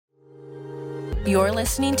You're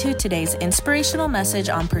listening to today's inspirational message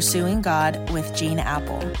on pursuing God with Gene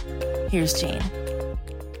Apple. Here's Gene.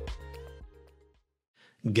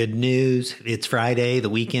 Good news. It's Friday. The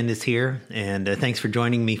weekend is here. And thanks for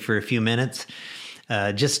joining me for a few minutes.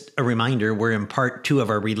 Just a reminder, we're in part 2 of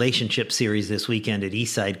our relationship series this weekend at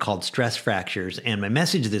Eastside called Stress Fractures. And my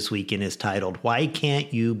message this weekend is titled, Why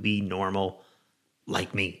Can't You Be Normal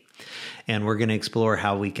Like Me? And we're going to explore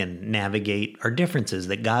how we can navigate our differences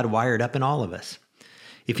that God wired up in all of us.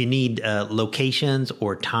 If you need locations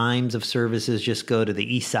or times of services, just go to the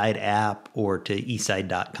Eastside app or to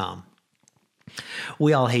eastside.com.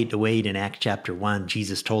 We all hate to wait. In Acts chapter 1,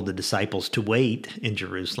 Jesus told the disciples to wait in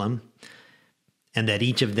Jerusalem and that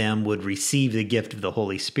each of them would receive the gift of the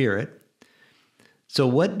Holy Spirit. So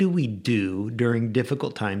what do we do during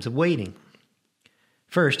difficult times of waiting?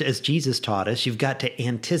 First, as Jesus taught us, you've got to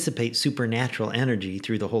anticipate supernatural energy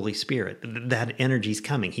through the Holy Spirit. That energy's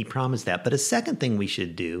coming. He promised that. But a second thing we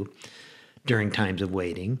should do during times of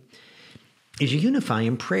waiting is unify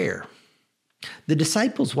in prayer. The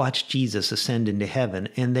disciples watched Jesus ascend into heaven,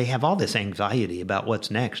 and they have all this anxiety about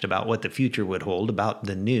what's next, about what the future would hold, about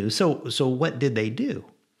the new. So what did they do?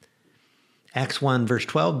 Acts 1 verse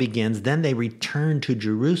 12 begins, Then they returned to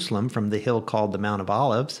Jerusalem from the hill called the Mount of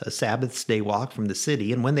Olives, a Sabbath's day walk from the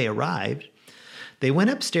city. And when they arrived, they went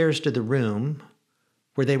upstairs to the room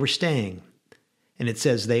where they were staying. And it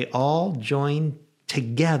says they all joined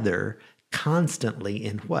together constantly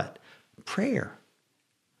in what? Prayer.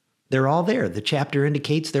 They're all there. The chapter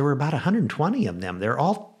indicates there were about 120 of them. They're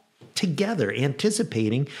all together,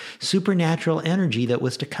 anticipating supernatural energy that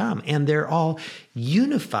was to come. And they're all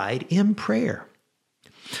unified in prayer.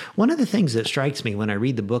 One of the things that strikes me when I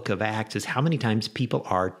read the book of Acts is how many times people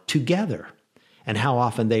are together and how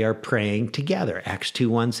often they are praying together. Acts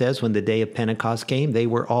 2:1 says, when the day of Pentecost came, they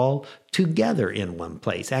were all together in one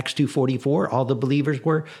place. Acts 2:44, all the believers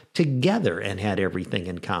were together and had everything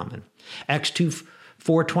in common. Acts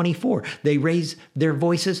 4:24, they raised their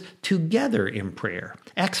voices together in prayer.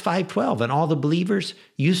 Acts 5:12, and all the believers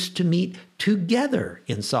used to meet together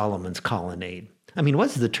in Solomon's colonnade. I mean,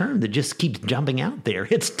 what's the term that just keeps jumping out there?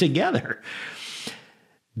 It's together.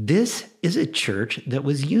 This is a church that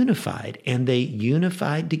was unified, and they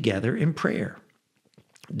unified together in prayer.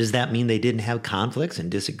 Does that mean they didn't have conflicts and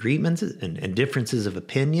disagreements and differences of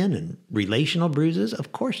opinion and relational bruises?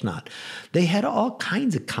 Of course not. They had all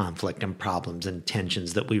kinds of conflict and problems and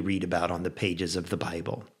tensions that we read about on the pages of the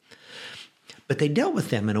Bible. But they dealt with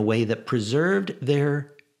them in a way that preserved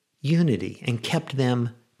their unity and kept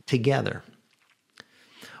them together.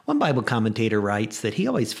 One Bible commentator writes that he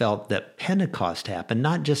always felt that Pentecost happened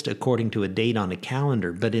not just according to a date on a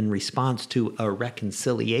calendar, but in response to a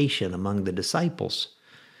reconciliation among the disciples.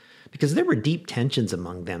 Because there were deep tensions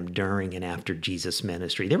among them during and after Jesus'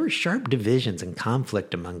 ministry. There were sharp divisions and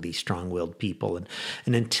conflict among these strong-willed people.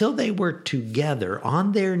 And until they were together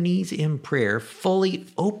on their knees in prayer, fully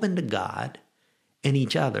open to God and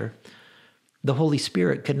each other, the Holy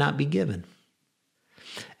Spirit could not be given.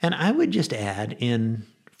 And I would just add, in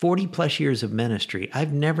 40 plus years of ministry,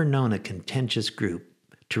 I've never known a contentious group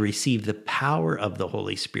to receive the power of the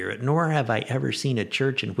Holy Spirit, nor have I ever seen a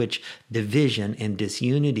church in which division and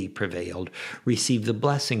disunity prevailed receive the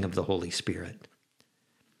blessing of the Holy Spirit.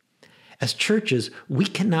 As churches, we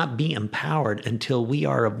cannot be empowered until we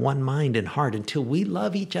are of one mind and heart, until we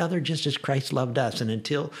love each other just as Christ loved us, and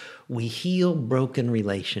until we heal broken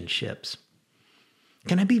relationships.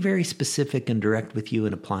 Can I be very specific and direct with you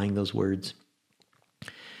in applying those words?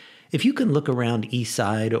 If you can look around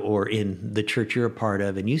Eastside or in the church you're a part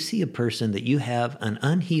of and you see a person that you have an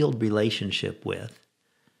unhealed relationship with,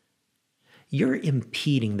 you're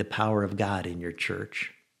impeding the power of God in your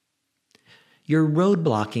church. You're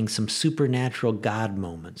roadblocking some supernatural God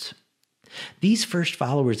moments. These first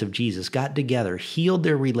followers of Jesus got together, healed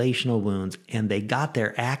their relational wounds, and they got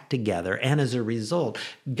their act together. And as a result,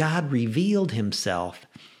 God revealed himself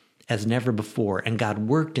as never before, and God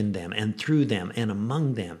worked in them and through them and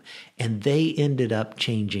among them, and they ended up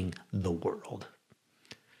changing the world.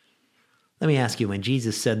 Let me ask you, when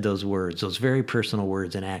Jesus said those words, those very personal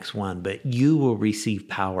words in Acts 1, but you will receive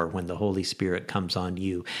power when the Holy Spirit comes on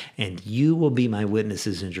you, and you will be my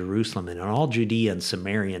witnesses in Jerusalem and in all Judea and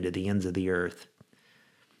Samaria and to the ends of the earth.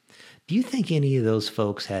 Do you think any of those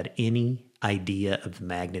folks had any idea of the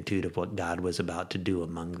magnitude of what God was about to do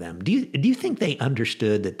among them? Do you think they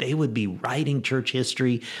understood that they would be writing church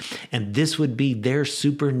history and this would be their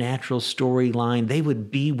supernatural storyline? They would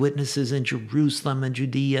be witnesses in Jerusalem and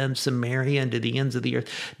Judea and Samaria and to the ends of the earth.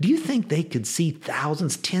 Do you think they could see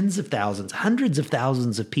thousands, tens of thousands, hundreds of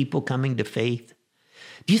thousands of people coming to faith?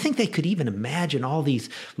 Do you think they could even imagine all these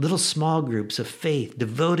little small groups of faith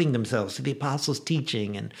devoting themselves to the apostles'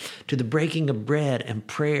 teaching and to the breaking of bread and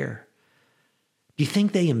prayer? Do you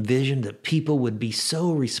think they envisioned that people would be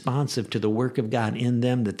so responsive to the work of God in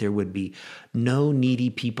them that there would be no needy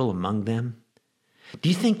people among them? Do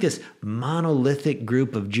you think this monolithic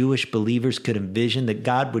group of Jewish believers could envision that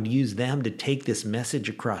God would use them to take this message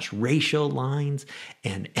across racial lines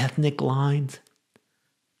and ethnic lines?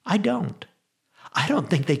 I don't. I don't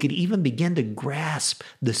think they could even begin to grasp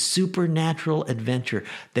the supernatural adventure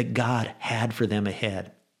that God had for them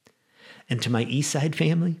ahead. And to my Eastside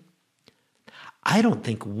family, I don't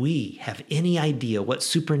think we have any idea what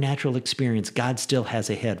supernatural experience God still has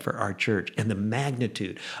ahead for our church and the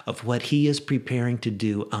magnitude of what He is preparing to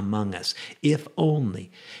do among us. If only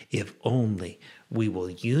we will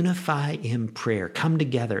unify in prayer, come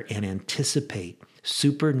together and anticipate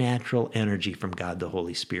supernatural energy from God the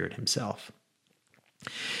Holy Spirit Himself.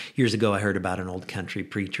 Years ago, I heard about an old country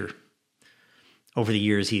preacher. Over the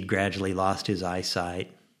years, he'd gradually lost his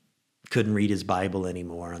eyesight, couldn't read his Bible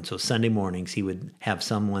anymore. And so Sunday mornings, he would have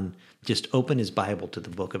someone just open his Bible to the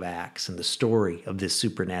book of Acts and the story of this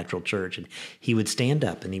supernatural church. And he would stand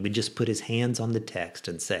up and he would just put his hands on the text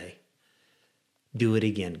and say, "Do it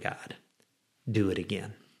again, God. Do it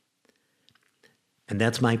again." And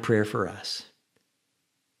that's my prayer for us,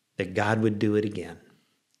 that God would do it again.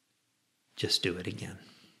 Just do it again.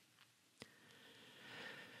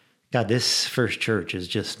 God, this First Church is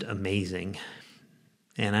just amazing.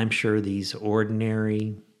 And I'm sure these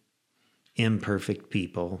ordinary, imperfect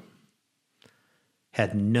people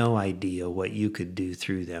had no idea what you could do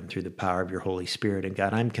through them, through the power of your Holy Spirit. And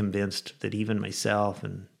God, I'm convinced that even myself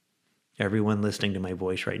and everyone listening to my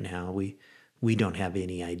voice right now, we don't have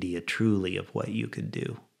any idea truly of what you could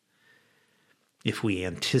do if we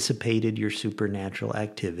anticipated your supernatural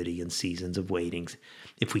activity in seasons of waitings,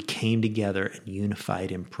 if we came together and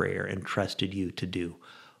unified in prayer and trusted you to do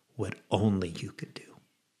what only you could do.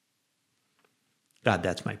 God,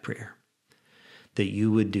 that's my prayer, that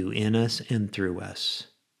you would do in us and through us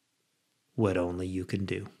what only you can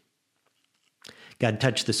do. God,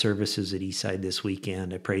 touch the services at Eastside this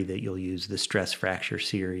weekend. I pray that you'll use the Stress Fracture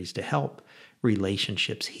series to help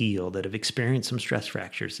relationships heal that have experienced some stress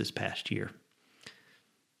fractures this past year.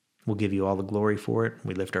 We'll give you all the glory for it.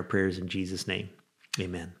 We lift our prayers in Jesus' name.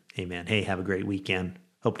 Amen. Amen. Hey, have a great weekend.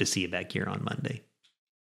 Hope to see you back here on Monday.